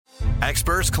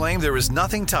Experts claim there is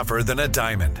nothing tougher than a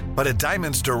diamond. But at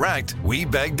Diamonds Direct, we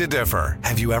beg to differ.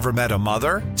 Have you ever met a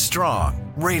mother?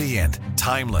 Strong, radiant,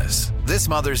 timeless. This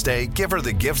Mother's Day, give her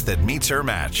the gift that meets her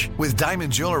match. With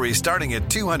diamond jewelry starting at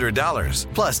 $200.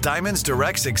 Plus Diamonds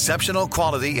Direct's exceptional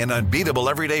quality and unbeatable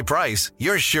everyday price,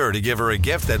 you're sure to give her a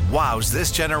gift that wows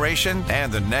this generation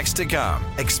and the next to come.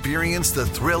 Experience the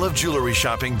thrill of jewelry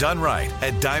shopping done right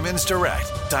at Diamonds Direct.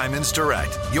 Diamonds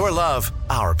Direct. Your love,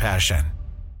 our passion.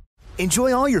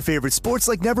 Enjoy all your favorite sports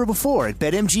like never before at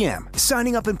BetMGM.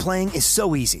 Signing up and playing is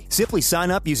so easy. Simply sign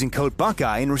up using code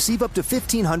Buckeye and receive up to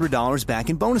 $1,500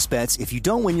 back in bonus bets if you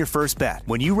don't win your first bet.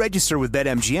 When you register with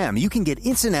BetMGM, you can get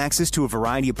instant access to a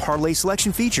variety of parlay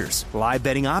selection features, live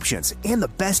betting options, and the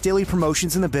best daily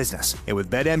promotions in the business. And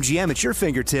with BetMGM at your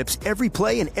fingertips, every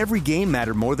play and every game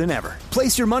matter more than ever.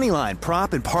 Place your moneyline,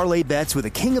 prop, and parlay bets with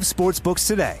the king of sportsbooks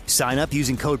today. Sign up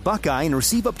using code Buckeye and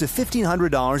receive up to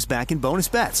 $1,500 back in bonus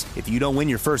bets if you don't win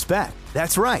your first bet.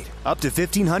 That's right, up to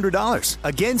 $1,500.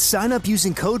 Again, sign up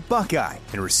using code Buckeye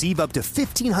and receive up to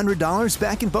 $1,500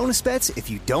 back in bonus bets if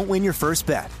you don't win your first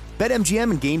bet.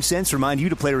 BetMGM and GameSense remind you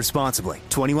to play responsibly.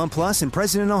 21 plus and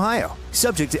present in Ohio.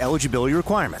 Subject to eligibility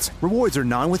requirements. Rewards are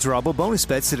non-withdrawable bonus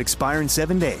bets that expire in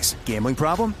 7 days. Gambling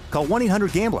problem? Call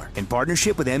 1-800-GAMBLER in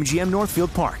partnership with MGM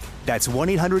Northfield Park. That's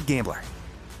 1-800-GAMBLER.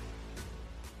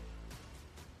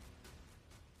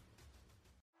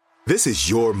 This is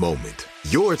your moment,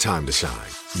 your time to shine,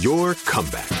 your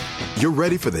comeback. You're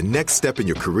ready for the next step in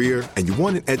your career, and you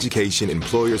want an education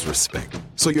employers respect.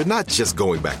 So you're not just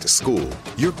going back to school,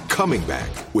 you're coming back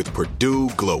with Purdue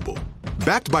Global.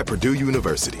 Backed by Purdue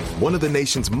University, one of the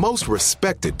nation's most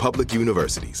respected public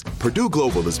universities, Purdue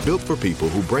Global is built for people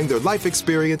who bring their life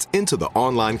experience into the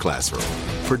online classroom.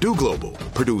 Purdue Global,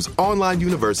 Purdue's online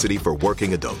university for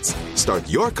working adults. Start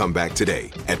your comeback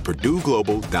today at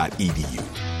purdueglobal.edu.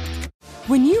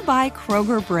 When you buy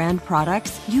Kroger brand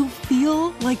products, you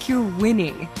feel like you're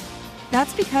winning.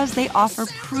 That's because they offer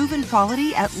proven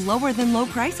quality at lower than low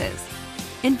prices.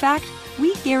 In fact,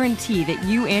 we guarantee that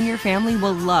you and your family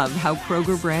will love how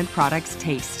Kroger brand products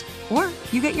taste, or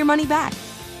you get your money back.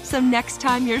 So next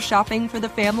time you're shopping for the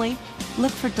family,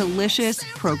 look for delicious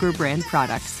Kroger brand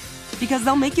products, because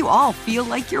they'll make you all feel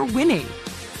like you're winning.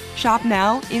 Shop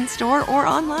now, in-store, or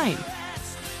online.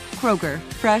 Kroger,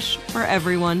 fresh for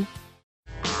everyone.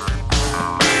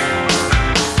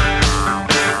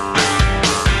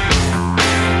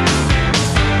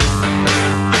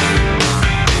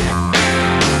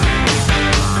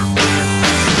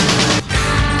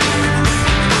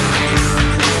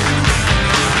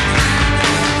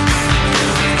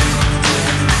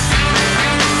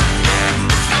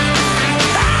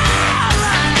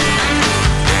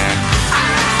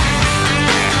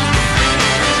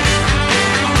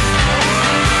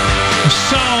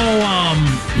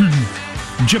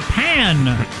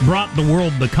 Japan brought the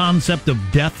world the concept of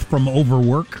death from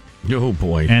overwork. Oh,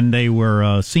 boy. And they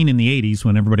were seen in the 80s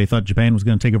when everybody thought Japan was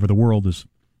going to take over the world as,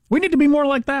 we need to be more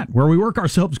like that, where we work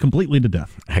ourselves completely to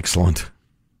death. Excellent.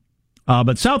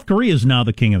 But South Korea is now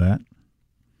the king of that.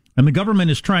 And the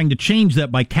government is trying to change that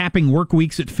by capping work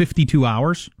weeks at 52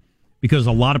 hours. Because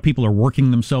a lot of people are working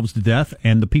themselves to death,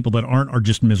 and the people that aren't are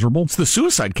just miserable. It's the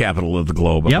suicide capital of the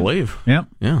globe, I believe. Yep.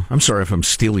 Yeah. I'm sorry if I'm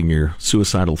stealing your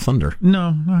suicidal thunder.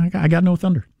 No, I got no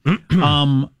thunder. That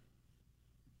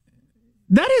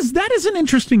is an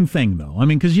interesting thing, though. I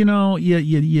mean, because you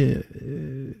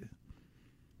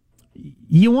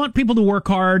want people to work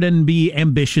hard and be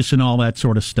ambitious and all that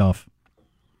sort of stuff.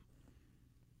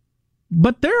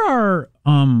 But there are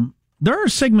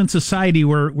segments of society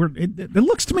where it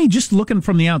looks to me, just looking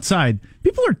from the outside,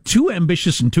 people are too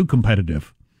ambitious and too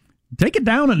competitive. Take it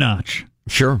down a notch.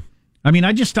 Sure. I mean, I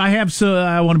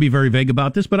want to be very vague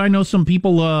about this, but I know some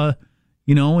people,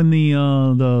 in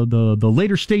the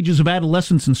later stages of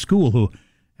adolescence in school who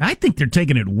I think they're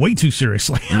taking it way too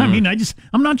seriously. I mean,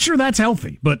 I'm not sure that's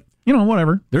healthy, but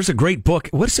whatever. There's a great book.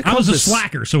 What's it called? I was a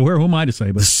slacker, so who am I to say?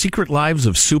 But The Secret Lives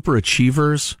of Super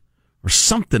Achievers. Or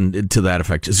something to that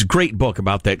effect. It's a great book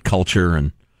about that culture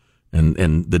and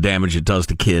the damage it does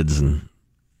to kids and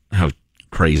how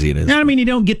crazy it is. I mean, you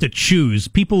don't get to choose.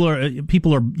 People are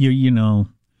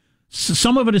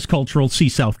some of it is cultural. See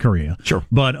South Korea, sure,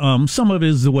 but some of it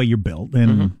is the way you're built,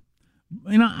 and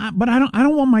but I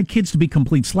don't want my kids to be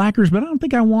complete slackers. But I don't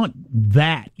think I want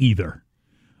that either.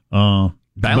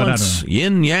 Balance,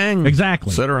 yin yang, exactly,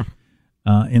 etc.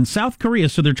 In South Korea,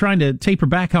 so they're trying to taper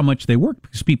back how much they work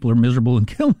because people are miserable and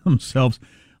killing themselves.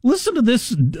 Listen to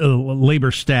this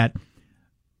labor stat.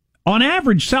 On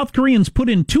average, South Koreans put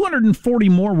in 240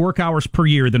 more work hours per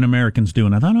year than Americans do.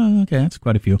 And I thought, okay, that's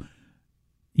quite a few.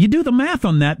 You do the math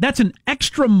on that. That's an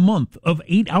extra month of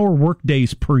 8-hour work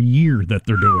days per year that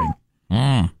they're doing.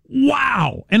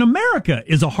 Wow. And America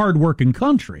is a hard-working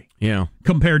country. Yeah.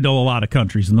 Compared to a lot of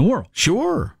countries in the world.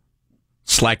 Sure.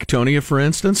 Slacktonia, for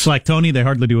instance. Slacktonia, they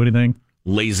hardly do anything.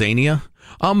 Lazania.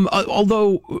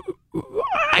 Although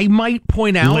I might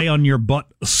point out... Lay on your butt,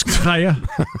 Skaya.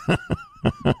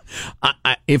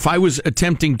 If I was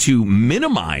attempting to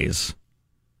minimize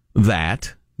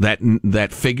that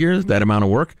figure, that amount of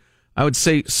work, I would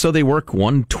say, so they work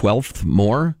 1/12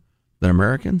 more than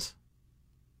Americans?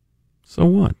 So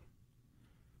what?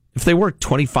 If they work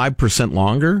 25%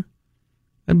 longer,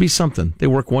 that'd be something. They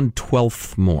work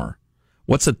 1/12 more.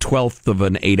 What's 1/12 of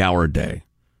an 8-hour day?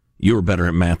 You were better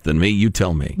at math than me. You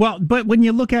tell me. Well, but when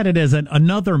you look at it as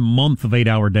another month of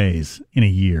 8-hour days in a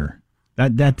year,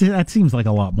 that seems like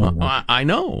a lot more work. I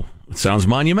know. It sounds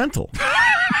monumental.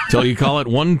 Until you call it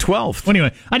 1/12. Well,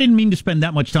 anyway, I didn't mean to spend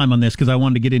that much time on this because I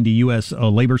wanted to get into U.S.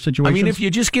 Labor situations. I mean, if you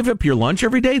just give up your lunch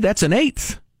every day, that's an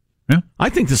 1/8. Yeah. I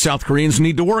think the South Koreans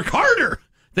need to work harder.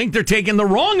 I think they're taking the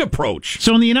wrong approach.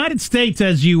 So in the United States,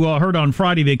 as you heard on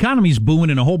Friday, the economy's booming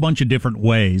in a whole bunch of different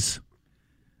ways.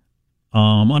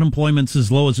 Unemployment's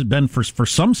as low as it's been for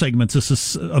some segments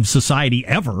of society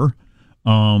ever.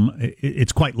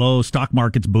 It's quite low. Stock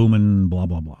market's booming, blah,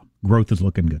 blah, blah. Growth is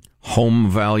looking good. Home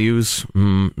values,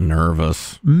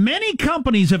 nervous. Many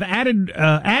companies have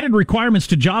added requirements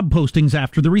to job postings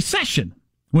after the recession.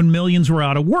 When millions were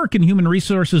out of work and human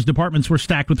resources departments were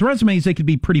stacked with resumes, they could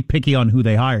be pretty picky on who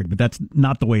they hired, but that's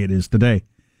not the way it is today.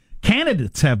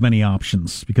 Candidates have many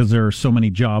options because there are so many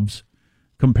jobs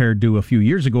compared to a few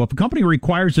years ago. If a company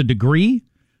requires a degree,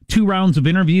 2 rounds of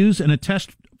interviews, and a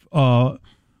test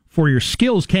for your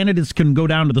skills, candidates can go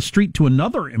down to the street to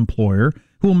another employer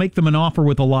who will make them an offer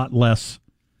with a lot less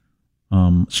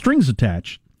strings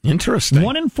attached. Interesting.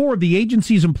 1 in 4 of the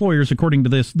agency's employers, according to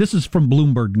this is from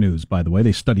Bloomberg News, by the way,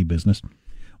 they study business.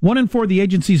 1 in 4 of the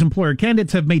agency's employer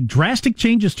candidates have made drastic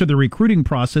changes to the recruiting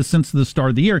process since the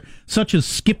start of the year, such as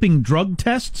skipping drug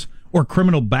tests or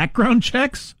criminal background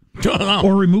checks,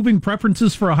 or removing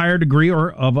preferences for a higher degree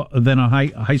than a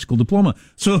high school diploma.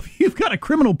 So if you've got a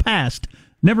criminal past,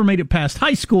 never made it past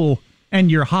high school, and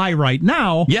you're high right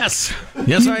now... Yes,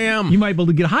 I am. You might be able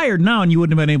to get hired now, and you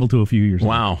wouldn't have been able to a few years ago.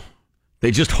 Wow. They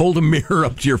just hold a mirror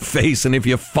up to your face, and if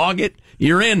you fog it,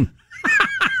 you're in.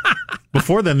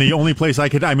 Before then, the only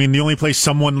place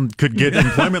someone could get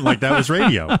employment like that was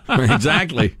radio.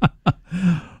 Exactly.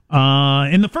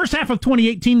 In the first half of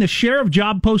 2018, the share of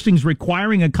job postings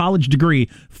requiring a college degree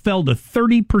fell to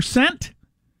 30%,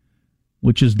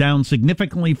 which is down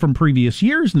significantly from previous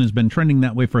years and has been trending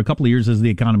that way for a couple of years as the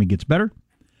economy gets better.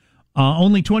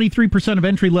 Only 23% of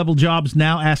entry-level jobs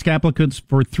now ask applicants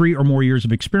for 3 or more years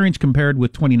of experience, compared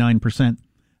with 29%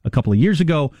 a couple of years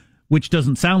ago, which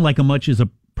doesn't sound like much as a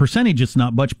percentage. It's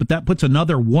not much, but that puts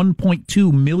another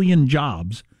 1.2 million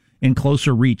jobs in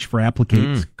closer reach for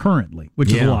applicants currently,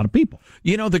 which is a lot of people.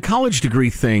 You know, the college degree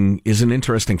thing is an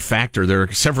interesting factor. There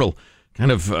are several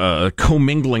kind of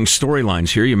commingling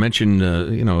storylines here. You mentioned,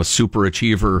 a super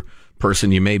achiever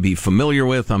person you may be familiar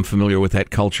with. I'm familiar with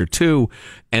that culture too.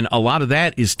 And a lot of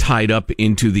that is tied up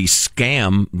into the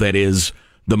scam that is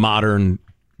the modern,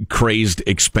 crazed,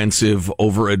 expensive,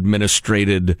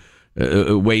 over-administrated,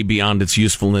 way beyond its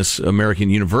usefulness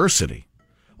American university.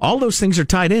 All those things are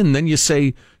tied in. Then you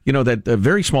say, that a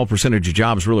very small percentage of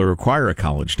jobs really require a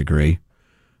college degree.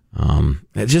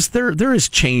 There is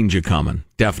change a-coming,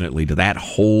 definitely, to that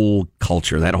whole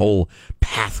culture, that whole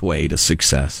pathway to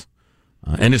success.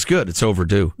 And it's good. It's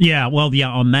overdue. Yeah, well,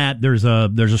 on that, there's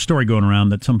a story going around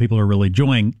that some people are really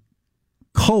enjoying.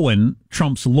 Cohen,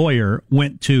 Trump's lawyer,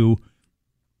 went to,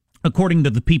 according to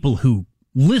the people who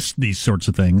list these sorts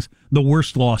of things, the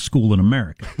worst law school in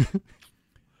America.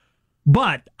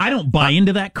 But I don't buy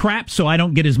into that crap, so I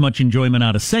don't get as much enjoyment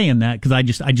out of saying that, because I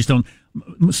just don't.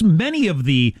 Many of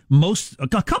the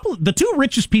the 2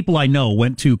 richest people I know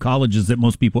went to colleges that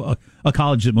most people, a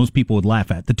college that most people would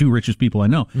laugh at. The 2 richest people I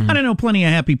know. And I know plenty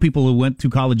of happy people who went to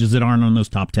colleges that aren't on those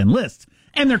top 10 lists.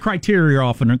 And their criteria are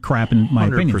often crap, in my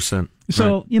 100%. opinion.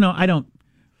 So, I don't.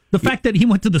 The fact that he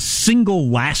went to the single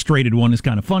last rated one is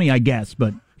kind of funny, I guess,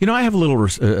 but. I have a little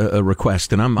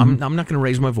request, and I'm not going to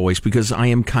raise my voice because I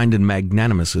am kind and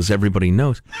magnanimous, as everybody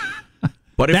knows.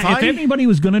 But if anybody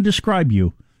was going to describe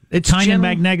you, it's kind and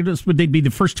magnanimous, would they be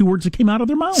the first 2 words that came out of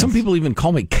their mouths? Some people even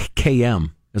call me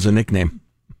KM as a nickname.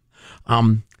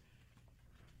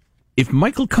 If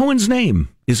Michael Cohen's name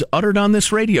is uttered on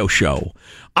this radio show,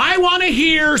 I want to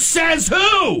hear says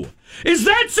who. Is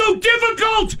that so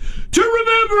difficult to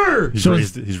remember? He's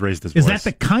raised his voice. Is that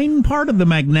the kind part of the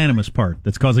magnanimous part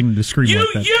that's causing him to scream like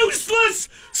that? You useless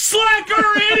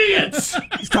slacker idiots!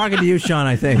 He's talking to you, Sean,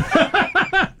 I think.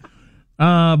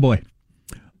 Boy.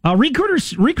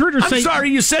 Recruiters say... I'm sorry,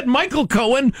 you said Michael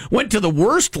Cohen went to the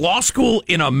worst law school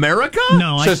in America?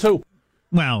 No, Says who?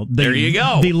 Well, there you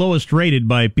go. The lowest rated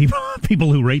by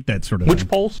people who rate that sort of thing. Which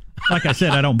polls? Like I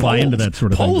said, I don't buy into that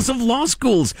sort of polls thing. Polls of law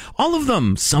schools. All of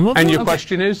them. Some of them. And your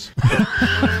question is?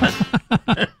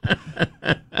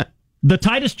 The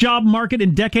tightest job market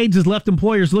in decades has left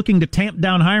employers looking to tamp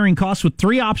down hiring costs with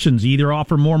three options. Either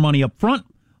offer more money up front,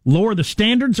 lower the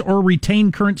standards, or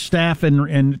retain current staff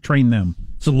and train them.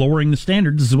 So lowering the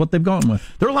standards is what they've gone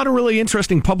with. There are a lot of really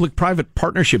interesting public-private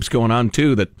partnerships going on,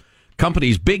 too, that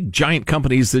companies, big, giant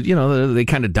companies that, they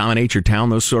kind of dominate your town,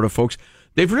 those sort of folks,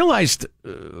 they've realized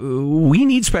we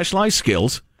need specialized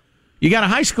skills. You got a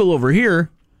high school over here,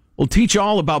 we'll teach you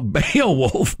all about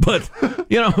Beowulf, but,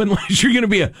 unless you're going to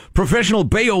be a professional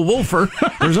Beowulfer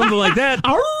or something like that.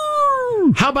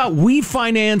 How about we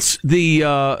finance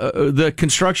the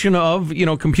construction of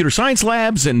computer science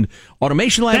labs and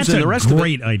automation labs and the rest of it? That's a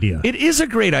great idea. It is a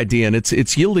great idea, and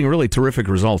it's yielding really terrific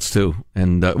results too.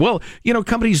 And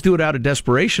companies do it out of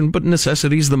desperation, but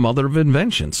necessity is the mother of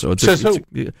invention. So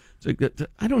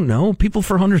I don't know, people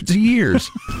for hundreds of years.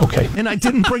 Okay, and I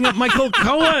didn't bring up Michael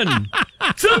Cohen.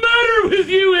 What's the matter with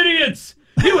you idiots?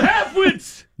 You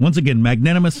half-wits. Once again,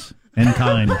 magnanimous and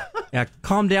kind. Yeah,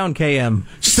 calm down, KM.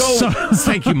 So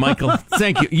thank you, Michael.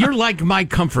 Thank you. You're like my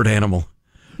comfort animal.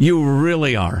 You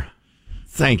really are.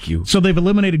 Thank you. So they've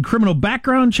eliminated criminal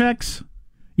background checks.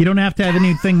 You don't have to have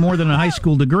anything more than a high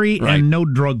school degree, right, and no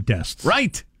drug tests.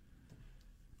 Right.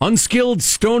 Unskilled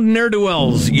stone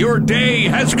ne'er-do-wells, your day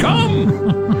has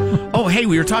come. Oh, hey,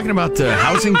 we were talking about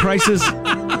housing prices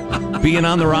being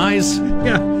on the rise.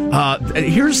 Yeah.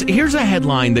 Here's a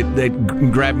headline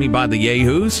that grabbed me by the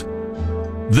yahoos.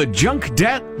 The junk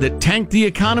debt that tanked the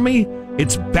economy,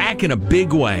 it's back in a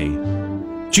big way.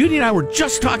 Judy and I were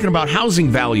just talking about housing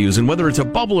values and whether it's a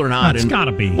bubble or not. It's got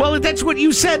to be. Well, that's what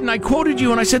you said, and I quoted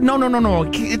you, and I said, no,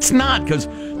 it's not, because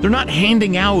they're not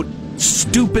handing out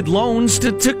stupid loans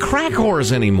to crack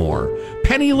whores anymore.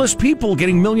 Penniless people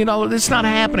getting $1 million. It's not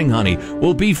happening, honey.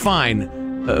 We'll be fine.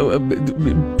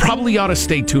 Probably ought to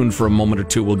stay tuned for a moment or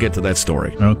two. We'll get to that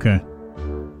story. Okay.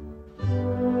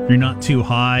 You're not too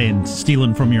high and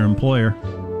stealing from your employer,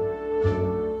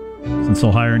 since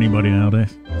they'll hire anybody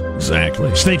nowadays.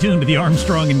 Exactly. Stay tuned to the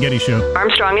Armstrong and Getty Show.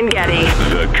 Armstrong and Getty.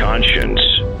 The conscience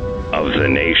of the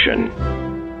nation.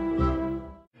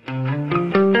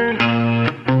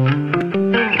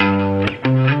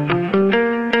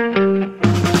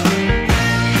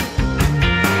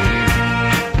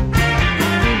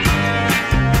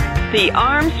 The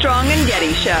Armstrong and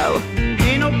Getty Show.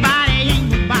 Ain't nobody.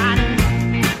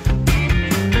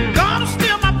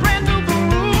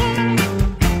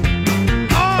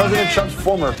 President Trump's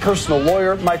former personal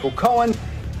lawyer, Michael Cohen,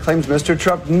 claims Mr.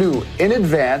 Trump knew in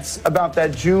advance about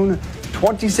that June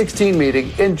 2016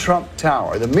 meeting in Trump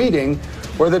Tower, the meeting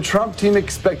where the Trump team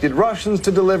expected Russians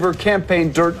to deliver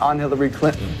campaign dirt on Hillary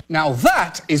Clinton. Now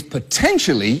that is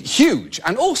potentially huge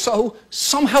and also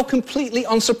somehow completely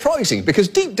unsurprising, because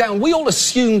deep down we all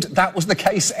assumed that was the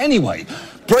case anyway.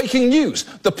 Breaking news.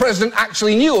 The president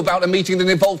actually knew about a meeting that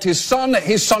involved his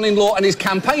son-in-law and his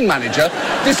campaign manager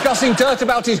discussing dirt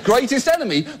about his greatest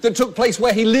enemy that took place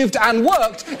where he lived and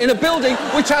worked in a building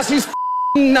which has his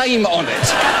name on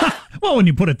it. Well, when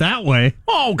you put it that way.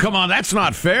 Oh, come on, that's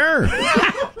not fair.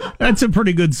 That's a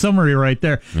pretty good summary right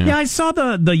there. Yeah, I saw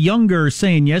the younger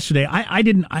saying yesterday, I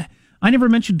never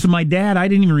mentioned to my dad, I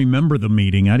didn't even remember the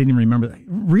meeting. I didn't even remember that.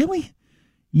 Really?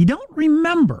 You don't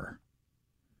remember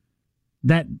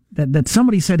that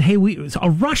somebody said, hey, a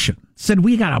Russian said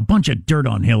we got a bunch of dirt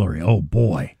on Hillary. Oh,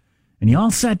 boy. And you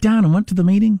all sat down and went to the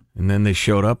meeting? And then they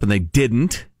showed up and they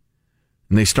didn't.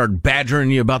 And they started badgering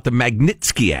you about the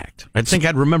Magnitsky Act. I think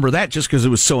I'd remember that just because it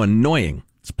was so annoying.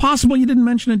 It's possible you didn't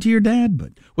mention it to your dad,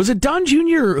 but... Was it Don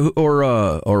Jr.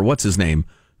 or what's his name?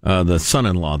 The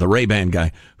son-in-law, the Ray-Ban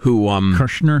guy, who...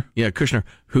 Kushner? Yeah, Kushner,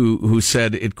 who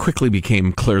said it quickly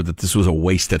became clear that this was a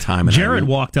waste of time. And Jared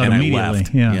walked out immediately.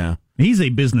 Left. Yeah. He's a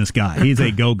business guy. He's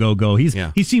a go.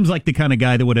 He seems like the kind of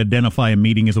guy that would identify a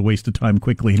meeting as a waste of time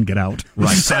quickly and get out.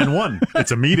 Right. Sign one.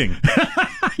 It's a meeting.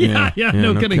 Yeah,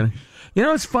 no kidding. You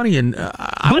know, it's funny, and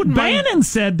but Bannon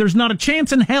said there's not a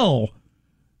chance in hell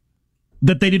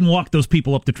that they didn't walk those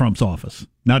people up to Trump's office.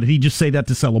 Now, did he just say that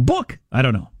to sell a book? I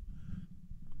don't know.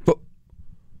 But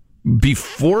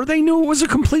before they knew it was a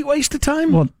complete waste of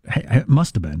time? Well, it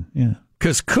must have been, yeah.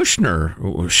 because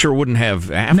Kushner sure wouldn't have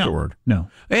afterward.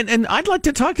 No. And I'd like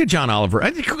to talk to John Oliver.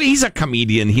 I think he's a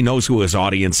comedian. He knows who his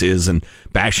audience is, and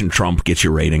bashing Trump gets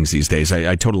your ratings these days.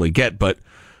 I totally get. But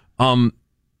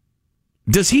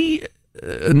does he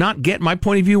not get my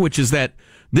point of view, which is that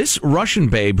this Russian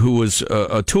babe who was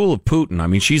a tool of Putin, I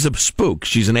mean, she's a spook.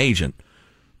 She's an agent.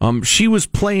 She was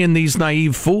playing these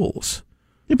naive fools.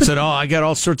 Yeah, said, I got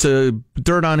all sorts of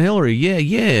dirt on Hillary.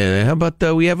 Yeah. How about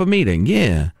we have a meeting?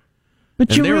 Yeah. But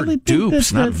and you they really were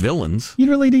dupes, not villains. You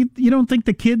don't think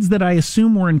the kids that I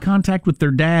assume were in contact with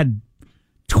their dad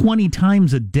 20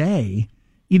 times a day,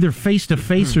 either face to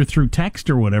face or through text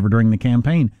or whatever during the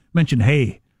campaign, mentioned,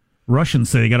 hey,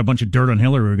 Russians say they got a bunch of dirt on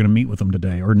Hillary. We're going to meet with them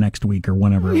today or next week or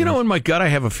whenever. You know, in my gut, I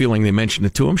have a feeling they mentioned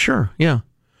it to him. Sure, yeah.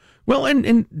 Well,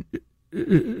 and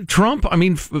Trump, I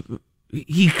mean,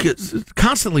 he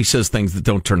constantly says things that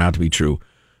don't turn out to be true.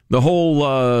 The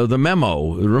whole, the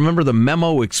memo. Remember the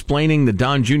memo explaining the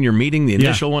Don Jr. meeting, the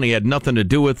initial one? He had nothing to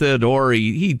do with it, or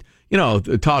he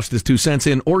tossed his 2 cents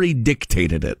in, or he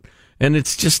dictated it. And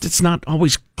it's not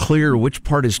always clear which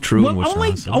part is true and which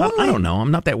not. I don't know. I'm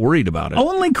not that worried about it.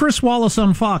 Only Chris Wallace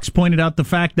on Fox pointed out the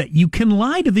fact that you can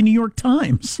lie to the New York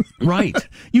Times. Right.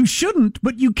 You shouldn't,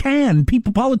 but you can.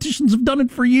 Politicians have done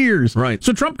it for years. Right.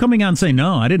 So Trump coming on saying,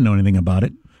 no, I didn't know anything about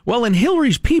it. Well, and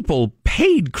Hillary's people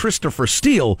paid Christopher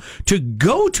Steele to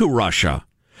go to Russia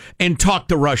and talk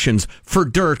to Russians for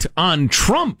dirt on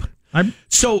Trump.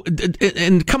 So,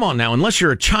 and come on now, unless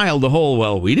you're a child,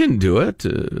 we didn't do it.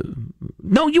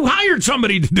 No, you hired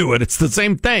somebody to do it. It's the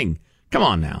same thing. Come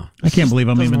on now. I can't believe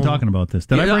I'm even talking about this.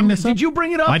 Did I bring this up? Did you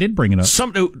bring it up? I did bring it up.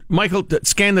 Michael,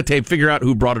 scan the tape, figure out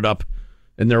who brought it up,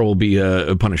 and there will be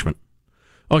a punishment.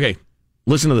 Okay,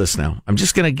 listen to this now. I'm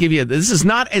just going to give you, this is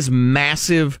not as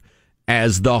massive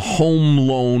as the home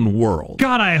loan world.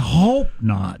 God, I hope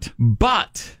not.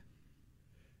 But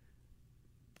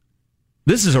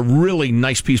this is a really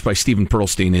nice piece by Stephen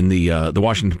Perlstein in the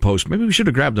Washington Post. Maybe we should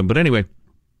have grabbed him, but anyway.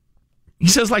 He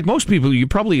says, like most people, you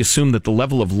probably assume that the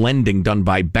level of lending done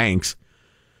by banks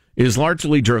is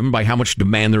largely driven by how much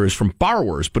demand there is from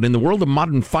borrowers. But in the world of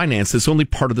modern finance, that's only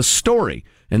part of the story.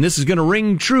 And this is going to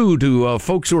ring true to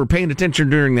folks who are paying attention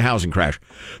during the housing crash.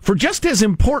 For just as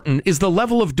important is the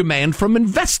level of demand from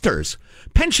investors.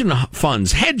 Pension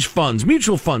funds, hedge funds,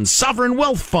 mutual funds, sovereign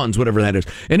wealth funds, whatever that is,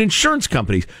 and insurance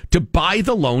companies to buy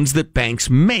the loans that banks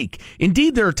make.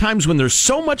 Indeed, there are times when there's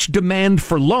so much demand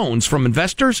for loans from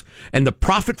investors and the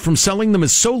profit from selling them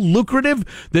is so lucrative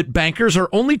that bankers are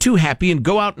only too happy and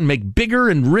go out and make bigger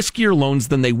and riskier loans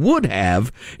than they would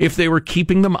have if they were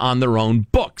keeping them on their own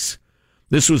books.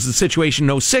 This was the situation in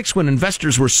 2006 when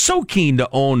investors were so keen to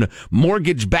own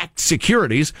mortgage-backed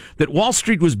securities that Wall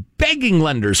Street was begging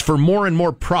lenders for more and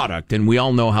more product, and we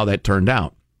all know how that turned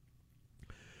out.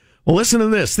 Well, listen to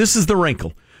this. This is the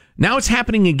wrinkle. Now it's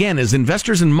happening again as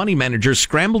investors and money managers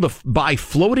scramble to buy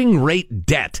floating rate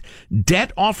debt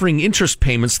offering interest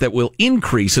payments that will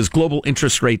increase as global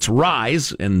interest rates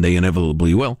rise, and they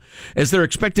inevitably will, as they're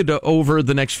expected to over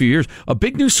the next few years. A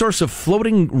big new source of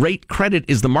floating rate credit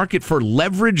is the market for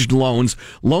leveraged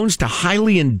loans to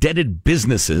highly indebted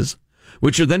businesses,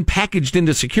 which are then packaged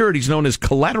into securities known as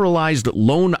collateralized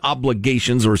loan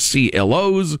obligations, or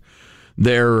CLOs.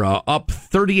 They're up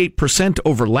 38%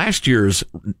 over last year's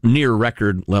near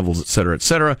record levels, et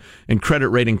cetera, and credit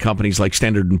rating companies like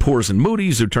Standard & Poor's and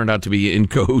Moody's, who turned out to be in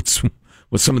cahoots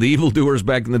with some of the evildoers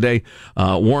back in the day,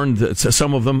 warned that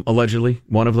some of them, allegedly,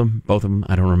 one of them, both of them,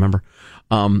 I don't remember,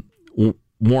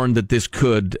 warned that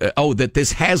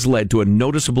this has led to a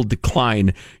noticeable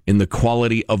decline in the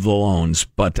quality of the loans,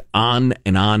 but on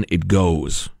and on it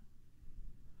goes.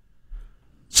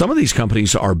 Some of these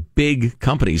companies are big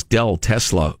companies: Dell,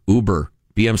 Tesla, Uber,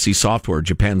 BMC Software,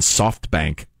 Japan's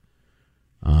SoftBank,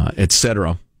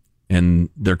 etc. And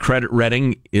their credit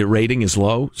rating is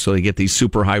low, so they get these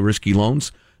super high risky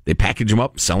loans. They package them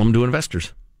up, sell them to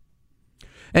investors.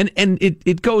 And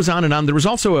it goes on and on. There was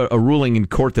also a ruling in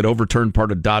court that overturned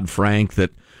part of Dodd-Frank that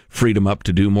freed them up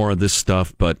to do more of this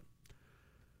stuff. But,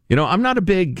 I'm not a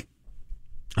big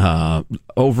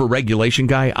over-regulation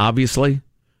guy, obviously.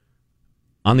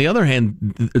 On the other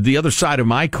hand, the other side of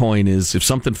my coin is if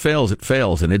something fails, it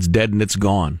fails, and it's dead and it's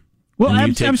gone. Well,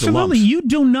 absolutely. You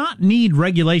do not need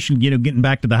regulation, getting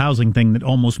back to the housing thing that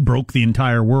almost broke the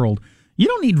entire world. You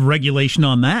don't need regulation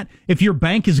on that. If your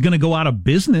bank is going to go out of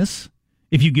business,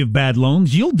 if you give bad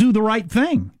loans, you'll do the right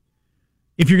thing.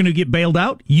 If you're going to get bailed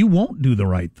out, you won't do the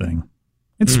right thing.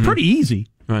 It's pretty easy.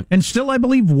 Right. And still, I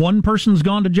believe one person's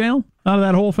gone to jail out of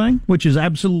that whole thing, which is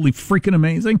absolutely freaking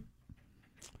amazing.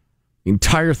 The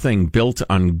entire thing built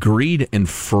on greed and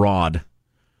fraud.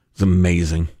 It's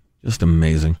amazing. Just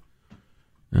amazing.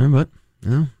 But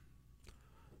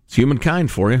it's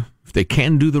humankind for you. If they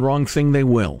can do the wrong thing, they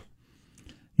will.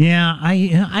 Yeah,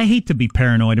 I hate to be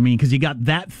paranoid. I mean, because you got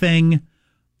that thing.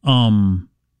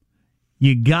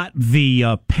 You got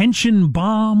the pension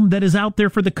bomb that is out there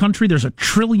for the country. There's $1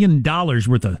 trillion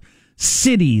worth of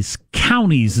cities,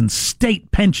 counties, and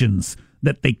state pensions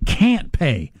that they can't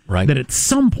pay. Right. That at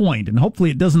some point, and hopefully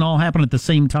it doesn't all happen at the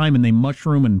same time and they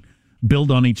mushroom and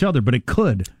build on each other, but it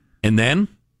could. And then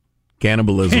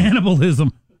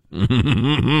cannibalism.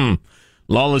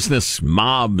 Lawlessness,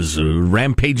 mobs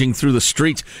rampaging through the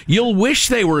streets. You'll wish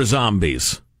they were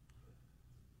zombies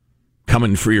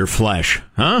coming for your flesh,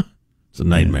 huh? It's a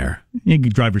nightmare. You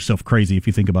can drive yourself crazy if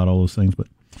you think about all those things. But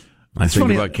I think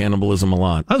about cannibalism a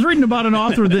lot. I was reading about an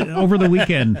author that over the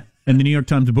weekend in the New York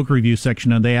Times book review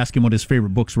section, and they asked him what his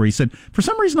favorite books were. He said, for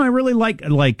some reason, I really like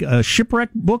shipwreck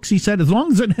books. He said, as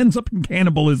long as it ends up in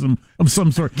cannibalism of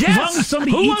some sort. Yes! As long as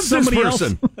somebody eats somebody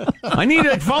else. I need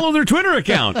to follow their Twitter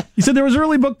account. He said there was an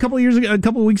early book a couple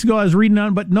of weeks ago I was reading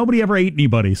on, but nobody ever ate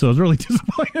anybody, so I was really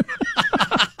disappointed.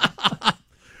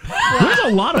 There's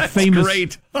a lot of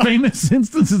famous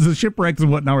instances of shipwrecks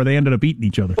and whatnot where they ended up eating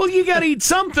each other. Well, you got to eat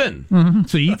something. Mm-hmm.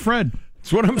 So you eat Fred.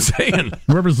 That's what I'm saying.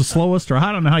 Whoever's the slowest, or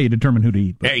I don't know how you determine who to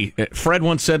eat. But. Hey, Fred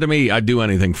once said to me, I'd do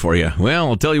anything for you. Well,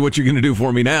 I'll tell you what you're going to do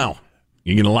for me now.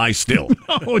 You're going to lie still.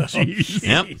 Oh, jeez.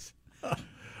 Yep.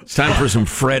 It's time for some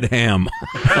Fred ham.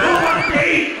 Who wants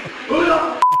to eat? Who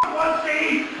the wants to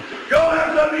eat? Go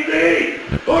have something to eat.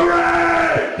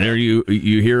 Hooray! There you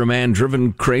hear a man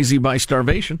driven crazy by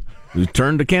starvation who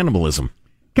turned to cannibalism.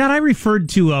 God, I referred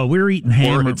to, we were eating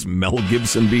ham. Or it's Mel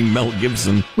Gibson being Mel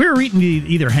Gibson. We were eating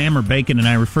either ham or bacon, and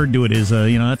I referred to it as,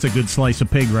 that's a good slice of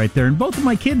pig right there. And both of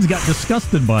my kids got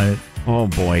disgusted by it. Oh,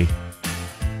 boy.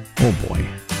 Oh, boy.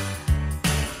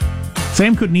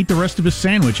 Sam couldn't eat the rest of his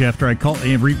sandwich after I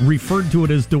referred to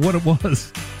it as to what it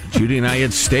was. Judy and I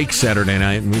had steak Saturday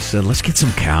night, and we said, let's get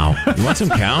some cow. You want some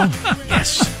cow?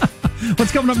 Yes.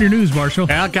 What's coming up in your news, Marshall?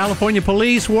 California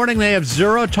police warning they have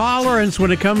zero tolerance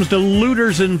when it comes to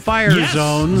looters in fire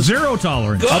zones. Zero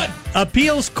tolerance. Good.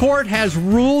 Appeals court has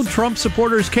ruled Trump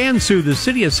supporters can sue the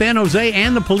city of San Jose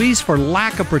and the police for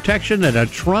lack of protection at a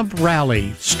Trump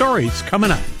rally. Stories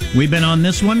coming up. We've been on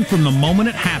this one from the moment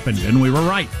it happened, and we were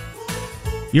right.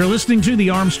 You're listening to the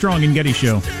Armstrong and Getty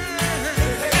Show.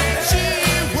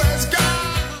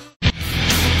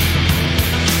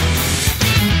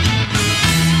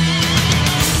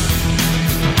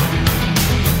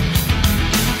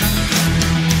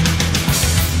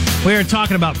 We were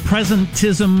talking about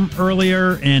presentism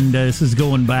earlier, and this is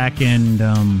going back and,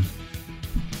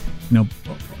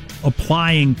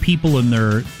 applying people in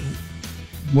their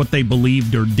what they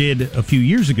believed or did a few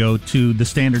years ago to the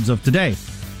standards of today.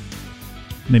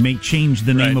 They may change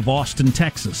the name of Austin,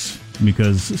 Texas,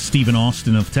 because Stephen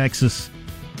Austin of Texas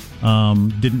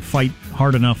didn't fight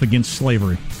hard enough against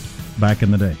slavery back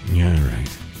in the day. Yeah,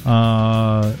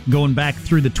 right. Going back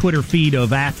through the Twitter feed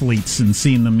of athletes and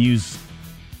seeing them use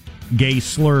gay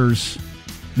slurs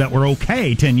that were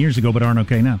okay 10 years ago but aren't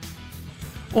okay now.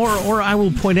 Or I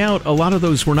will point out, a lot of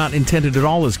those were not intended at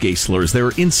all as gay slurs. They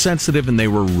were insensitive and they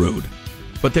were rude.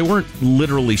 But they weren't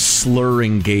literally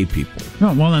slurring gay people.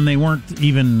 No, well, then they weren't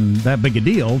even that big a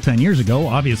deal 10 years ago.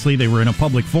 Obviously, they were in a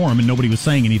public forum and nobody was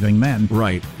saying anything then.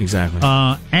 Right, exactly.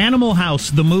 Animal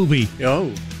House, the movie.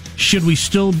 Oh. Should we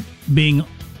still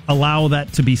allow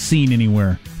that to be seen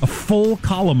anywhere? A full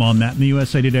column on that in the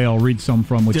USA Today I'll read some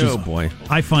from, which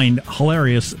I find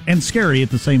hilarious and scary at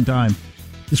the same time.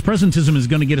 This presentism is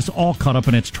going to get us all caught up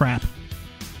in its trap.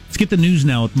 Let's get the news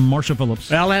now with Marsha Phillips.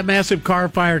 Well, that massive car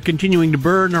fire continuing to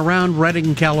burn around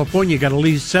Redding, California. Got at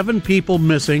least 7 people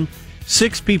missing.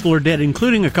 6 people are dead,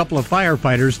 including a couple of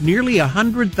firefighters. Nearly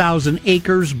 100,000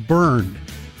 acres burned.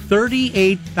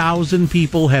 38,000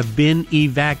 people have been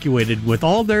evacuated. With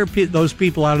all those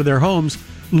people out of their homes,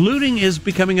 looting is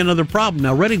becoming another problem.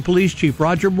 Now, Redding Police Chief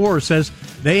Roger Moore says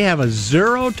they have a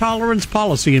zero-tolerance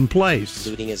policy in place.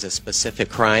 Looting is a specific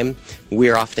crime.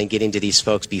 We're often getting to these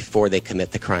folks before they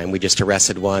commit the crime. We just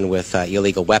arrested one with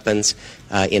illegal weapons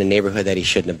in a neighborhood that he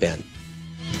shouldn't have been.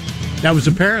 That was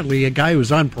apparently a guy who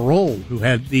was on parole who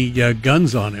had the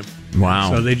guns on him.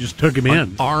 Wow. So they just took him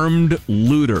in. Armed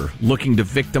looter looking to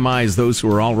victimize those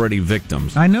who are already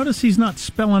victims. I notice he's not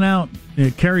spelling out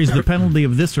it carries the penalty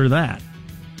of this or that.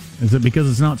 Is it because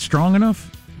it's not strong enough?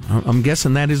 I'm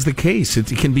guessing that is the case. It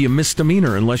can be a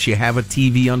misdemeanor unless you have a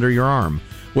TV under your arm.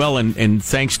 Well, and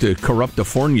thanks to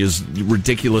Corruptifornia's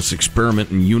ridiculous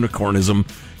experiment in unicornism,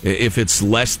 if it's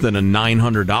less than a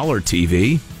 $900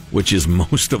 TV, which is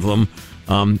most of them,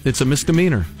 it's a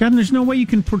misdemeanor. God, and there's no way you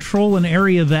can patrol an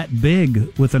area that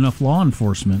big with enough law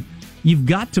enforcement. you've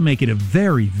got to make it a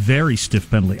very, very stiff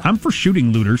penalty. I'm for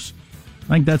shooting looters.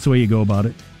 I think that's the way you go about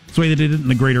it. That's the way they did it in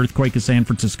the great earthquake of San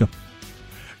Francisco.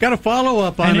 Got a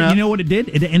follow-up on... And you know what it did?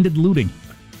 It ended looting.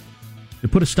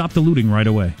 It put a stop to looting right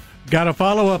away. Got a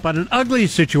follow-up on an ugly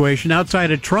situation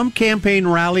outside a Trump campaign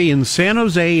rally in San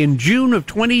Jose in June of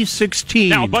 2016.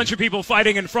 Now, a bunch of people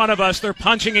fighting in front of us. They're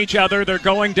punching each other. They're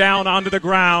going down onto the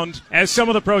ground. As some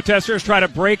of the protesters try to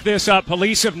break this up,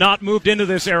 police have not moved into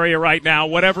this area right now.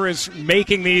 Whatever is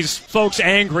making these folks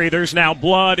angry, there's now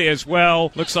blood as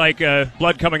well. Looks like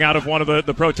blood coming out of one of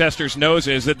the protesters'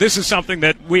 noses. That this is something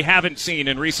that we haven't seen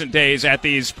in recent days at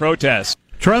these protests.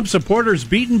 Trump supporters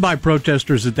beaten by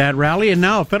protesters at that rally, and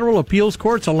now a federal appeals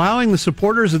court's allowing the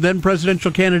supporters of then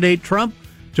presidential candidate Trump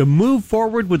to move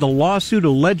forward with a lawsuit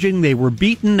alleging they were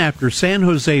beaten after San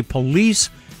Jose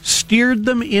police steered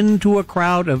them into a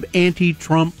crowd of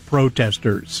anti-Trump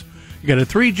protesters. You got a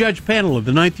 3-judge panel of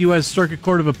the 9th U.S. Circuit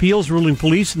Court of Appeals ruling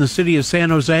police in the city of San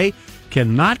Jose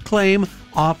cannot claim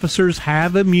officers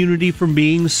have immunity from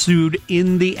being sued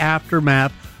in the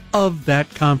aftermath of that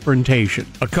confrontation.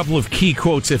 A couple of key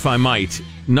quotes, if I might.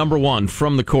 Number one,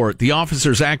 from the court, the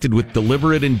officers acted with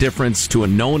deliberate indifference to a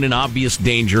known and obvious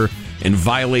danger and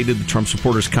violated the Trump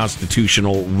supporters'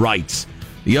 constitutional rights.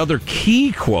 The other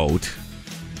key quote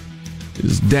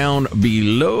is down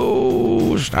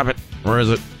below. Stop it. Where is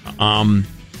it?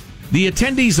 The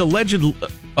attendees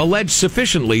alleged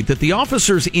sufficiently that the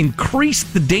officers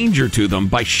increased the danger to them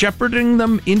by shepherding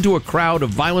them into a crowd of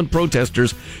violent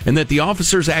protesters, and that the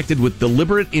officers acted with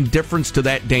deliberate indifference to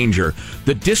that danger.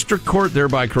 The district court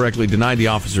thereby correctly denied the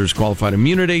officers qualified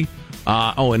immunity.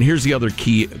 And here's the other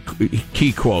key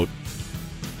quote.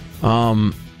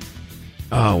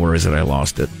 Where is it? I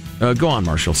lost it. Go on,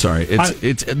 Marshall. Sorry.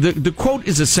 It's the quote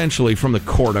is essentially from the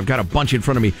court. I've got a bunch in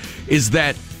front of me. Is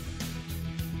that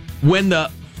when the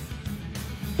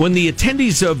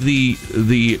attendees of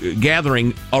the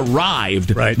gathering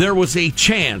arrived, right, there was a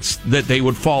chance that they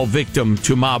would fall victim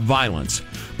to mob violence.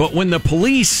 But when the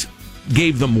police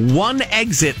gave them one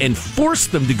exit and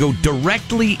forced them to go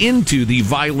directly into the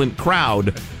violent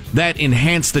crowd, that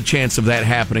enhanced the chance of that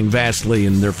happening vastly,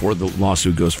 and therefore the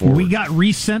lawsuit goes forward. We got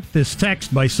resent this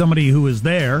text by somebody who was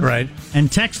there, right, and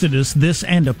texted us this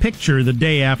and a picture the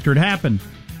day after it happened.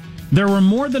 There were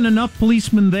more than enough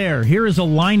policemen there. Here is a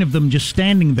line of them just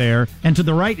standing there, and to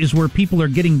the right is where people are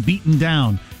getting beaten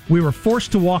down. We were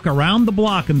forced to walk around the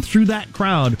block and through that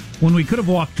crowd when we could have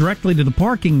walked directly to the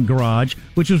parking garage,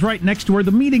 which was right next to where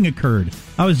the meeting occurred.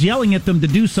 I was yelling at them to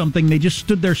do something. They just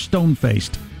stood there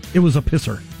stone-faced. It was a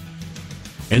pisser.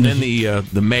 And then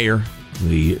the mayor,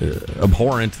 the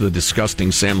abhorrent, the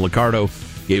disgusting Sam Liccardo,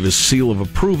 gave his seal of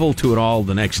approval to it all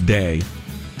the next day.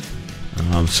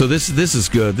 So this is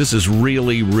good. This is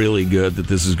really, really good that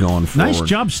this is going forward. Nice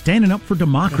job standing up for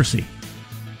democracy.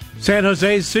 San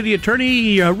Jose's city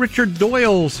attorney Richard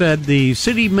Doyle said the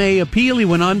city may appeal. He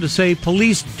went on to say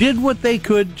police did what they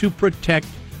could to protect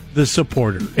the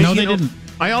supporter. No, they didn't.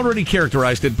 I already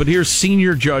characterized it, but here's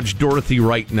Senior Judge Dorothy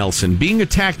Wright Nelson. Being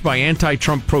attacked by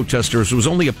anti-Trump protesters was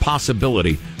only a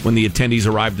possibility when the attendees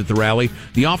arrived at the rally.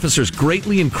 The officers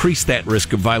greatly increased that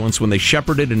risk of violence when they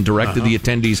shepherded and directed the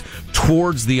attendees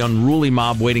towards the unruly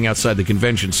mob waiting outside the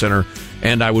convention center.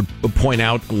 And I would point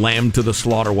out, lamb to the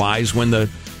slaughter wise, when the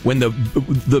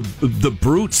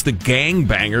brutes, the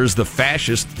gangbangers, the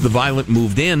fascists, the violent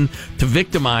moved in to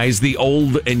victimize the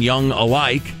old and young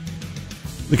alike,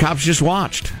 the cops just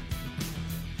watched.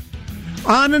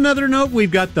 On another note,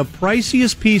 we've got the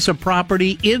priciest piece of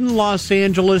property in Los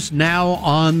Angeles now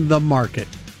on the market.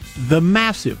 The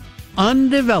massive,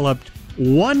 undeveloped,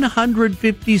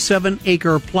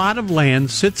 157-acre plot of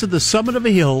land sits at the summit of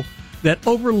a hill that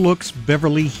overlooks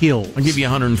Beverly Hills. I'll give you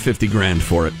 $150,000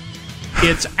 for it.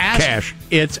 It's cash.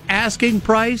 Its asking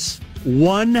price,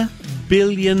 $1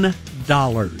 billion.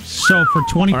 So for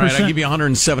 20%, all right, I'll give you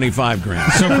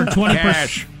 $175,000. So for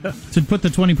 20%, to put the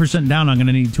 20% down, I'm going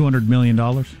to need $200 million.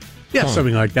 Yeah,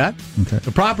 something like that. Okay.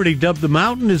 The property, dubbed the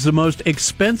Mountain, is the most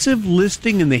expensive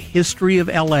listing in the history of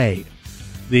L.A.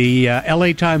 The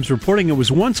L.A. Times reporting it was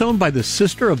once owned by the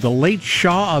sister of the late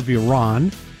Shah of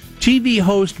Iran, TV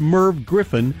host Merv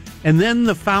Griffin, and then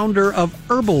the founder of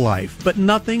Herbalife, but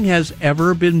nothing has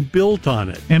ever been built on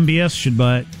it. MBS should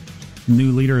buy it.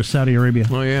 New leader of Saudi Arabia.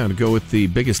 Oh, yeah, to go with the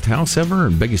biggest house ever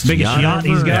and biggest yacht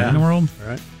he's got in the world. All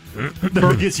right.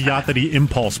 The biggest yacht that he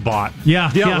impulse bought.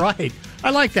 Yeah, right. I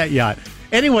like that yacht.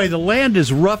 Anyway, the land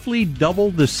is roughly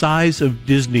double the size of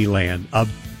Disneyland, a $1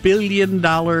 billion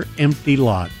empty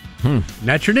lot. And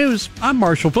that's your news. I'm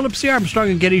Marshall Phillips, the Armstrong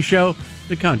and Getty Show,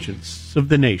 the conscience of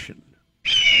the nation.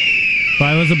 If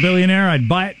I was a billionaire, I'd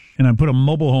buy it and I'd put a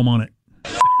mobile home on it.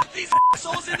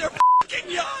 assholes in their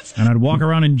fucking yachts. And I'd walk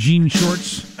around in jean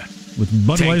shorts with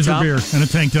Budweiser beer and a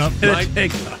tank top.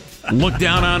 Right. Look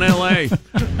down on L.A.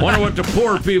 Wonder what the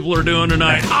poor people are doing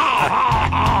tonight.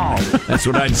 That's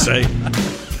what I'd say.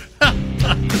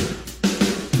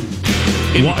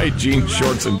 In white jean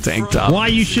shorts and tank top. Why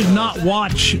you should not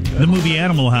watch the movie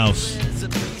Animal House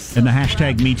in the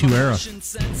hashtag #MeToo era.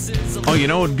 Oh, you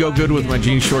know what would go good with my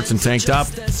jean shorts and tank top?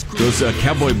 Those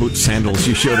cowboy boot sandals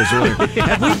you showed us earlier.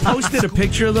 Have we posted a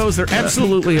picture of those? They're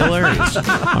absolutely hilarious.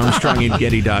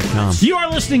 ArmstrongandGetty.com. You are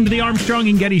listening to the Armstrong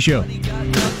and Getty Show.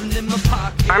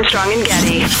 Armstrong and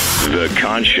Getty. The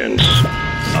conscience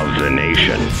of the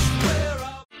nation.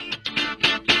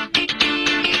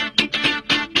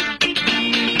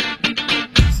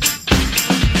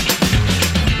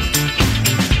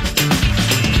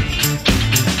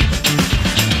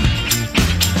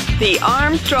 The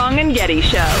Armstrong and Getty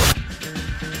Show.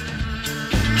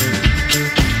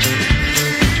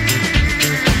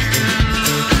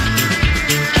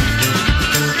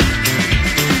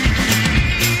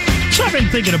 So I've been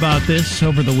thinking about this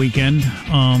over the weekend.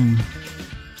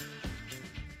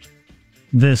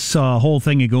 This whole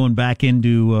thing of going back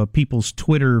into people's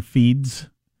Twitter feeds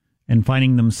and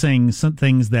finding them saying some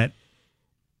things that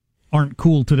aren't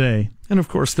cool today. And, of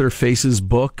course, their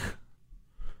Facebook.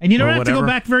 And you don't have to go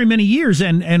back very many years.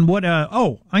 And what,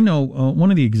 I know one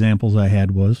of the examples I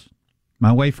had was,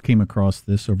 my wife came across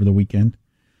this over the weekend.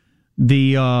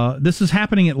 This is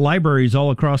happening at libraries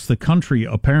all across the country,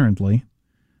 apparently.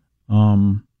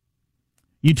 You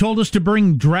told us to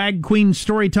bring drag queen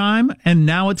story time, and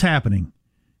now it's happening.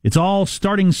 It's all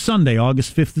starting Sunday,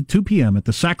 August 5th at 2 p.m. at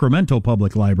the Sacramento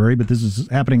Public Library, but this is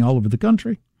happening all over the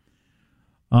country.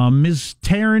 Ms.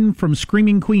 Taryn from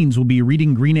Screaming Queens will be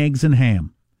reading Green Eggs and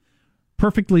Ham.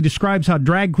 Perfectly describes how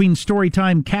drag queen story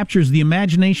time captures the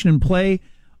imagination and play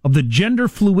of the gender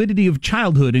fluidity of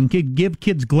childhood and can give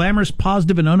kids glamorous,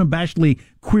 positive, and unabashedly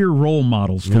queer role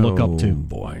models to look up to. Oh,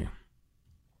 boy.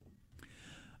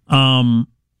 And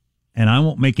I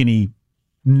won't make any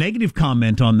negative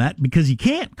comment on that because you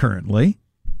can't currently,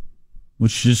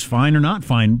 which is fine or not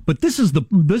fine. But this is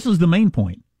the main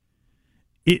point.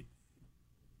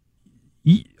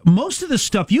 Most of this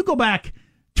stuff, you go back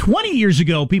 20 years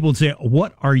ago, people would say,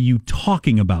 what are you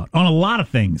talking about? On a lot of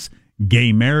things.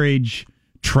 Gay marriage,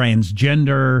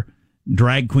 transgender,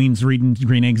 drag queens reading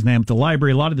Green Eggs and Ham at the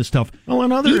library, a lot of this stuff. Well,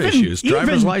 and other issues.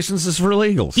 Driver's licenses for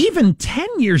illegals. Even 10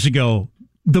 years ago,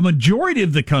 the majority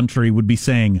of the country would be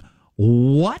saying,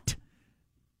 what?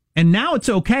 And now it's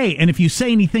okay. And if you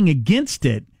say anything against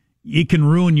it, it can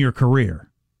ruin your career.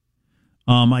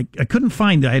 I couldn't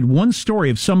find. I had one story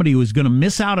of somebody who was going to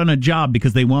miss out on a job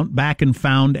because they went back and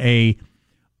found a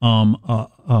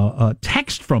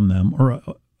text from them, or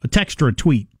a text or a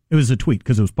tweet. It was a tweet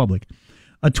because it was public.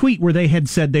 A tweet where they had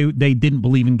said they didn't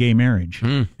believe in gay marriage,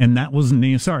 and that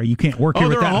wasn't. Sorry, you can't work here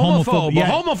with that homophobe. A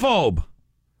homophobe.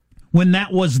 When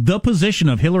that was the position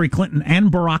of Hillary Clinton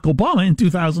and Barack Obama in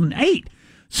 2008.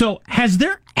 So, has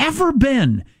there ever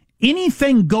been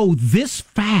anything go this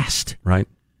fast? Right.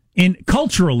 In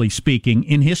culturally speaking,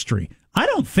 in history, I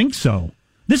don't think so.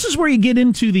 This is where you get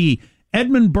into the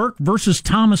Edmund Burke versus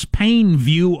Thomas Paine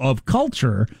view of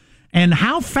culture and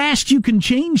how fast you can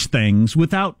change things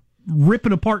without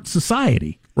ripping apart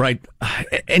society. Right.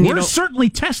 And we're certainly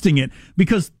testing it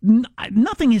because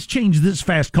nothing has changed this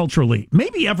fast culturally,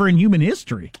 maybe ever in human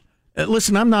history.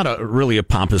 Listen, I'm not really a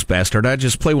pompous bastard. I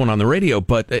just play one on the radio,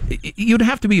 but you'd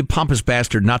have to be a pompous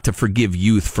bastard not to forgive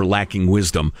youth for lacking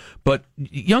wisdom. But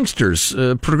youngsters,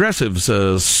 progressives,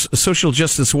 social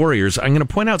justice warriors, I'm going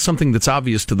to point out something that's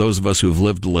obvious to those of us who've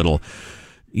lived a little.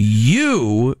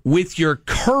 You, with your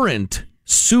current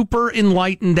super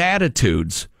enlightened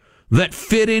attitudes that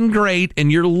fit in great,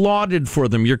 and you're lauded for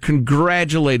them, you're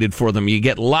congratulated for them, you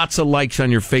get lots of likes on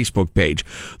your Facebook page.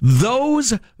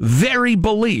 Those very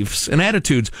beliefs and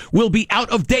attitudes will be out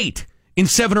of date in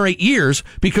 7 or 8 years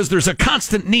because there's a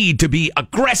constant need to be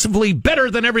aggressively better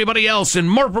than everybody else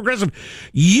and more progressive.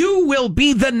 You will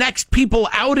be the next people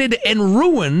outed and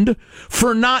ruined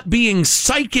for not being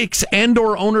psychics and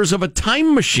or owners of a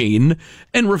time machine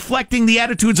and reflecting the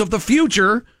attitudes of the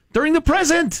future during the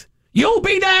present. You'll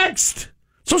be next.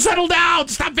 So settle down.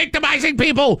 Stop victimizing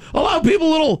people. Allow people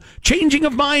a little changing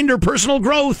of mind or personal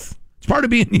growth. It's part of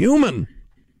being human.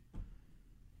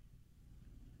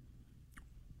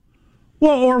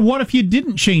 Well, or what if you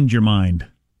didn't change your mind?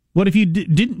 What if you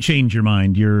didn't change your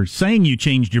mind? You're saying you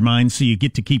changed your mind so you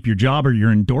get to keep your job or your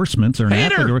endorsements or an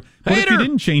athlete. What if you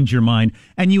didn't change your mind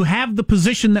and you have the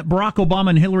position that Barack Obama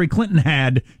and Hillary Clinton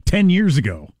had 10 years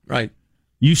ago? Right.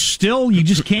 You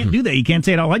just can't do that. You can't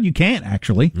say it out loud. You can't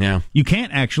actually. Yeah. You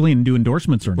can't actually and do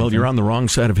endorsements or anything. Well, you're on the wrong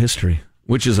side of history,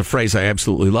 which is a phrase I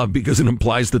absolutely love because it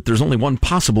implies that there's only one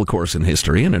possible course in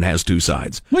history and it has two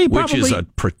sides, which is a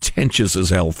pretentious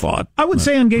as hell thought. I would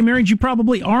say on gay marriage, you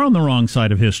probably are on the wrong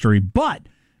side of history, but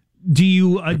do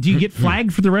you get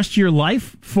flagged for the rest of your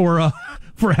life for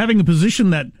having a position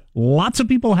that lots of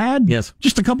people had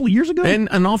just a couple of years ago?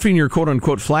 And often you're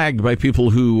quote-unquote flagged by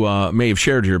people who may have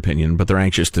shared your opinion, but they're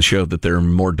anxious to show that they're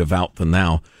more devout than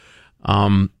thou.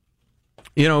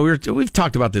 We've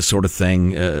talked about this sort of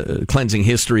thing, cleansing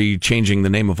history, changing the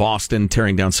name of Austin,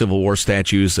 tearing down Civil War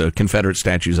statues, Confederate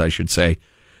statues, I should say.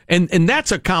 And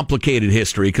that's a complicated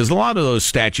history because a lot of those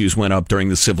statues went up during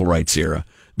the Civil Rights era.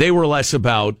 They were less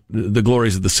about the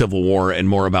glories of the Civil War and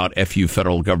more about F.U.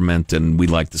 federal government and we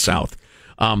like the South.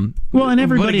 And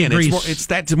everybody agrees.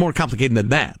 That's more complicated than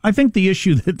that. I think the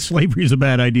issue that slavery is a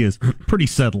bad idea is pretty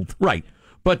settled. Right.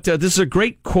 But this is a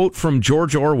great quote from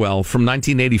George Orwell from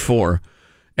 1984.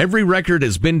 Every record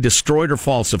has been destroyed or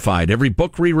falsified. Every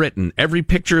book rewritten. Every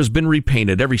picture has been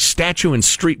repainted. Every statue and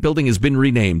street building has been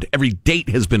renamed. Every date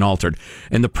has been altered.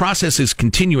 And the process is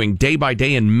continuing day by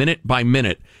day and minute by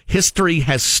minute. History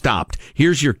has stopped.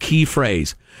 Here's your key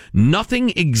phrase.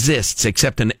 Nothing exists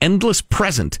except an endless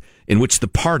present in which the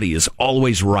party is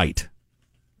always right.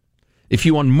 If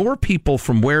you want more people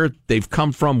from where they've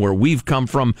come from, where we've come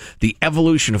from, the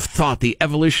evolution of thought, the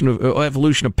evolution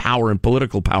of power and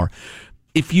political power,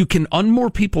 if you can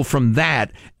unmoor people from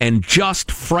that and just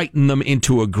frighten them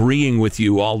into agreeing with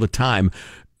you all the time,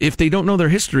 if they don't know their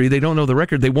history, they don't know the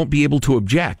record, they won't be able to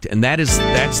object. And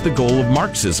that's the goal of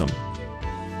Marxism.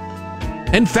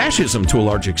 And fascism to a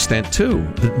large extent, too.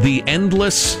 The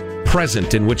endless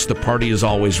present in which the party is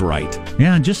always right.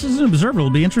 Yeah, just as an observer, it'll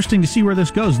be interesting to see where this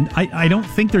goes. I don't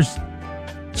think there's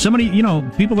so many,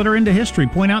 people that are into history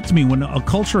point out to me when a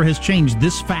culture has changed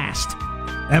this fast,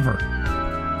 ever,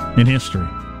 in history.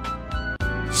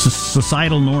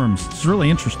 Societal norms. It's really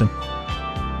interesting.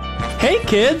 Hey,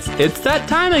 kids, it's that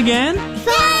time again.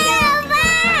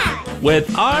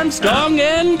 With Armstrong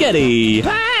and Getty.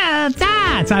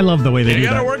 I love the way they do that. You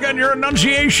gotta work on your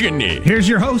enunciation. Here's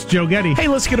your host, Joe Getty. Hey,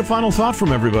 let's get a final thought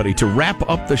from everybody to wrap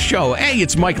up the show. Hey,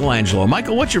 it's Michelangelo.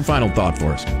 Michael, what's your final thought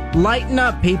for us? Lighten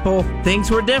up, people.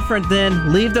 Things were different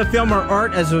then. Leave the film or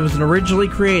art as it was originally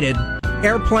created.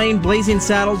 Airplane, Blazing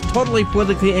Saddles, totally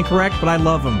politically incorrect, but I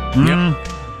love them.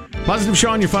 Yep. Positive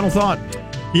Sean, your final thought.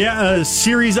 Yeah, a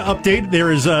series update.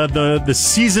 There is the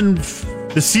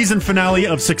season finale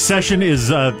of Succession is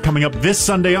coming up this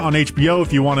Sunday on HBO.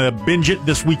 If you want to binge it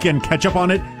this weekend, catch up on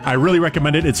it. I really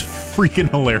recommend it. It's freaking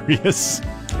hilarious.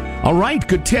 All right,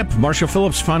 good tip. Marshall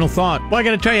Phillips, final thought. Well, I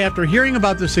got to tell you, after hearing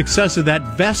about the success of that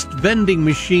vest vending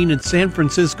machine at San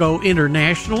Francisco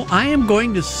International, I am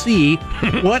going to see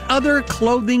what other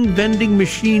clothing vending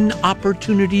machine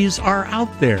opportunities are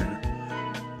out there.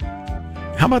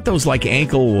 How about those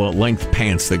ankle-length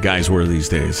pants that guys wear these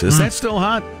days? Is that still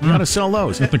hot? You gotta sell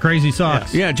those. With the crazy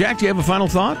socks. Yeah, Jack, do you have a final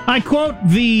thought? I quote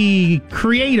the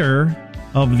creator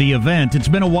of the event. It's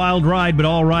been a wild ride, but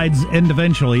all rides end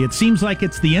eventually. It seems like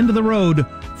it's the end of the road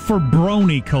for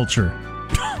brony culture.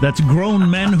 That's grown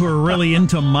men who are really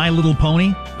into My Little Pony.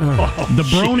 The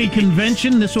brony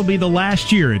convention, this will be the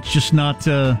last year. It's just not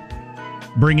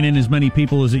bringing in as many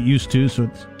people as it used to, so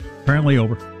it's apparently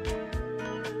over.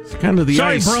 Kind of the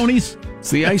Sorry, bronies.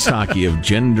 It's the ice hockey of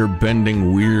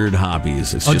gender-bending weird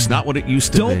hobbies. It's just not what it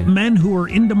used to be. Adult men who are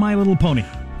into My Little Pony.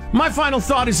 My final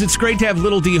thought is it's great to have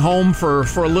Little D home for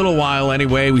a little while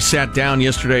anyway. We sat down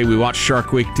yesterday. We watched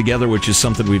Shark Week together, which is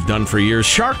something we've done for years.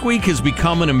 Shark Week has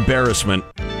become an embarrassment.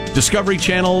 Discovery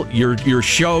Channel, your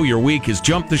show, your week has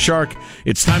jumped the shark.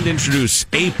 It's time to introduce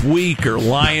Ape Week or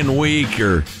Lion Week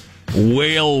or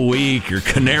Whale Week or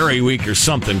Canary Week or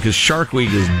something, because Shark Week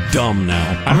is dumb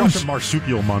now. I want the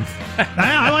Marsupial Month.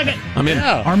 I like it. I'm in.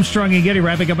 Yeah. Armstrong and Getty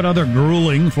wrapping up another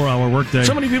grueling 4-hour workday.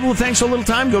 So many people who thank so little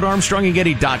time. Go to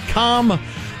ArmstrongandGetty.com.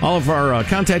 All of our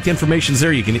contact information's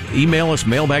there. You can email us,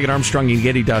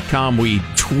 mailbag@ArmstrongandGetty.com. We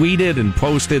tweeted and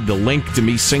posted the link to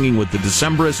me singing with the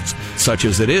Decemberists, such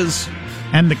as it is.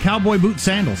 And the cowboy boot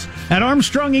sandals at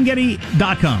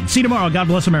ArmstrongandGetty.com. See you tomorrow. God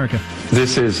bless America.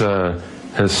 This is a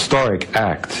historic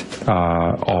act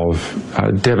of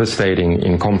devastating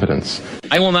incompetence.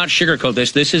 I will not sugarcoat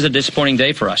this. This is a disappointing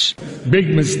day for us. Big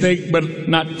mistake, but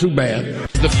not too bad.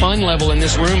 The fun level in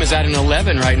this room is at an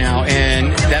 11 right now,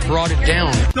 and that brought it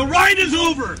down. The ride is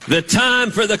over. The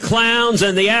time for the clowns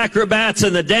and the acrobats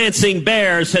and the dancing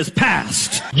bears has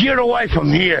passed. Get away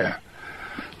from here.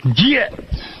 Get.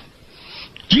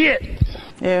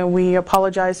 And we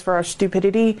apologize for our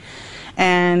stupidity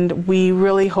and we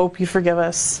really hope you forgive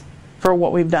us for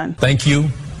what we've done. Thank you,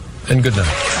 and good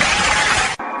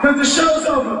night. Because the show's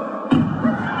over.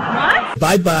 What?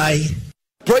 Bye-bye.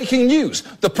 Breaking news.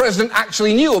 The president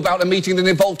actually knew about a meeting that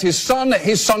involved his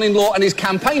son-in-law and his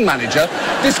campaign manager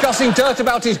discussing dirt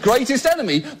about his greatest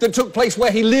enemy that took place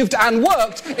where he lived and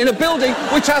worked in a building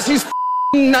which has his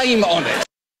name on it.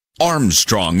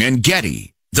 Armstrong and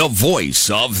Getty, the voice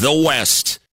of the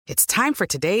West. It's time for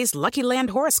today's Lucky Land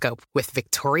horoscope with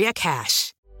Victoria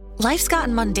Cash. Life's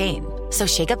gotten mundane, so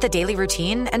shake up the daily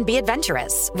routine and be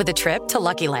adventurous with a trip to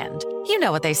Lucky Land. You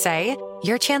know what they say,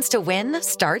 your chance to win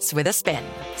starts with a spin.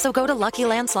 So go to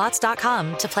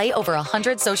LuckyLandSlots.com to play over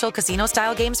 100 social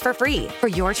casino-style games for free for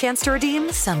your chance to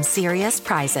redeem some serious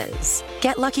prizes.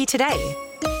 Get lucky today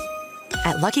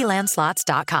at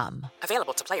LuckyLandSlots.com.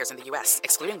 Available to players in the U.S.,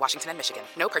 excluding Washington and Michigan.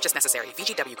 No purchase necessary.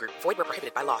 VGW Group. Void where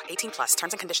prohibited by law. 18+.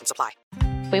 Terms and conditions apply.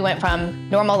 We went from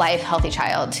normal life, healthy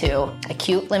child to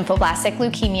acute lymphoblastic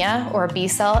leukemia, or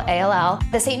B-cell ALL.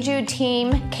 The St. Jude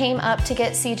team came up to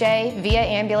get CJ via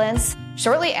ambulance.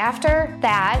 Shortly after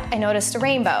that, I noticed a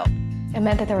rainbow. It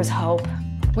meant that there was hope.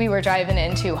 We were driving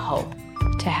into hope.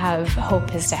 To have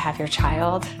hope is to have your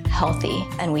child healthy,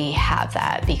 and we have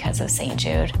that because of St.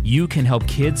 Jude. You can help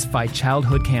kids fight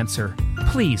childhood cancer.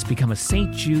 Please become a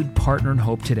St. Jude Partner in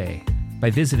Hope today by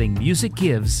visiting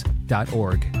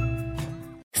musicgives.org.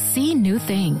 See new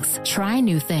things, try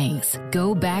new things,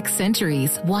 go back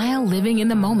centuries while living in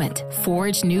the moment,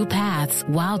 forge new paths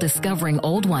while discovering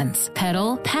old ones,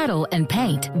 pedal, paddle, and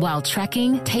paint while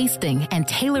trekking, tasting, and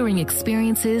tailoring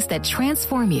experiences that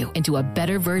transform you into a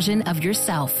better version of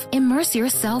yourself. Immerse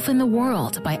yourself in the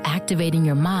world by activating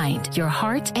your mind, your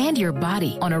heart, and your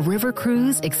body on a river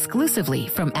cruise exclusively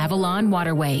from Avalon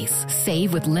Waterways.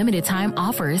 Save with limited time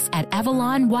offers at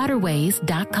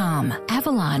AvalonWaterways.com.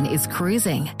 Avalon is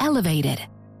cruising elevated.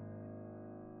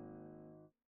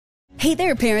 Hey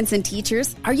there, parents and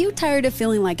teachers. Are you tired of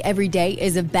feeling like every day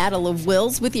is a battle of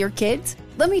wills with your kids?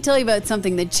 Let me tell you about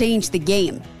something that changed the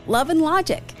game. Love and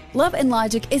Logic. Love and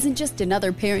Logic isn't just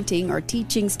another parenting or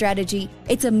teaching strategy.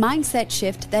 It's a mindset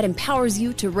shift that empowers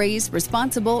you to raise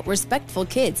responsible, respectful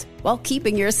kids while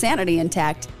keeping your sanity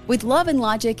intact. With Love and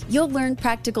Logic, you'll learn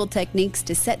practical techniques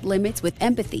to set limits with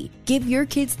empathy, give your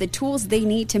kids the tools they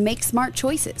need to make smart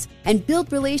choices, and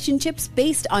build relationships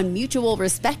based on mutual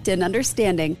respect and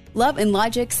understanding. Love and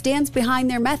Logic stands behind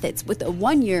their methods with a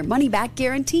 1-year money-back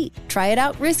guarantee. Try it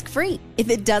out risk-free. If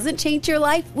it doesn't change your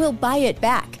life, we'll buy it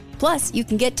back. Plus, you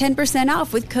can get 10%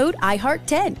 off with code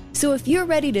IHEART10. So if you're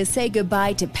ready to say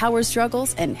goodbye to power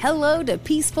struggles and hello to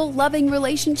peaceful, loving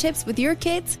relationships with your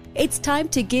kids, it's time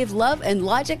to give Love and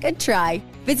Logic a try.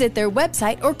 Visit their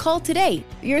website or call today.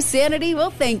 Your sanity will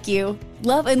thank you.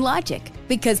 Love and Logic,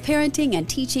 because parenting and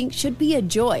teaching should be a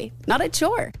joy, not a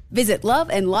chore. Visit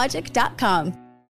loveandlogic.com.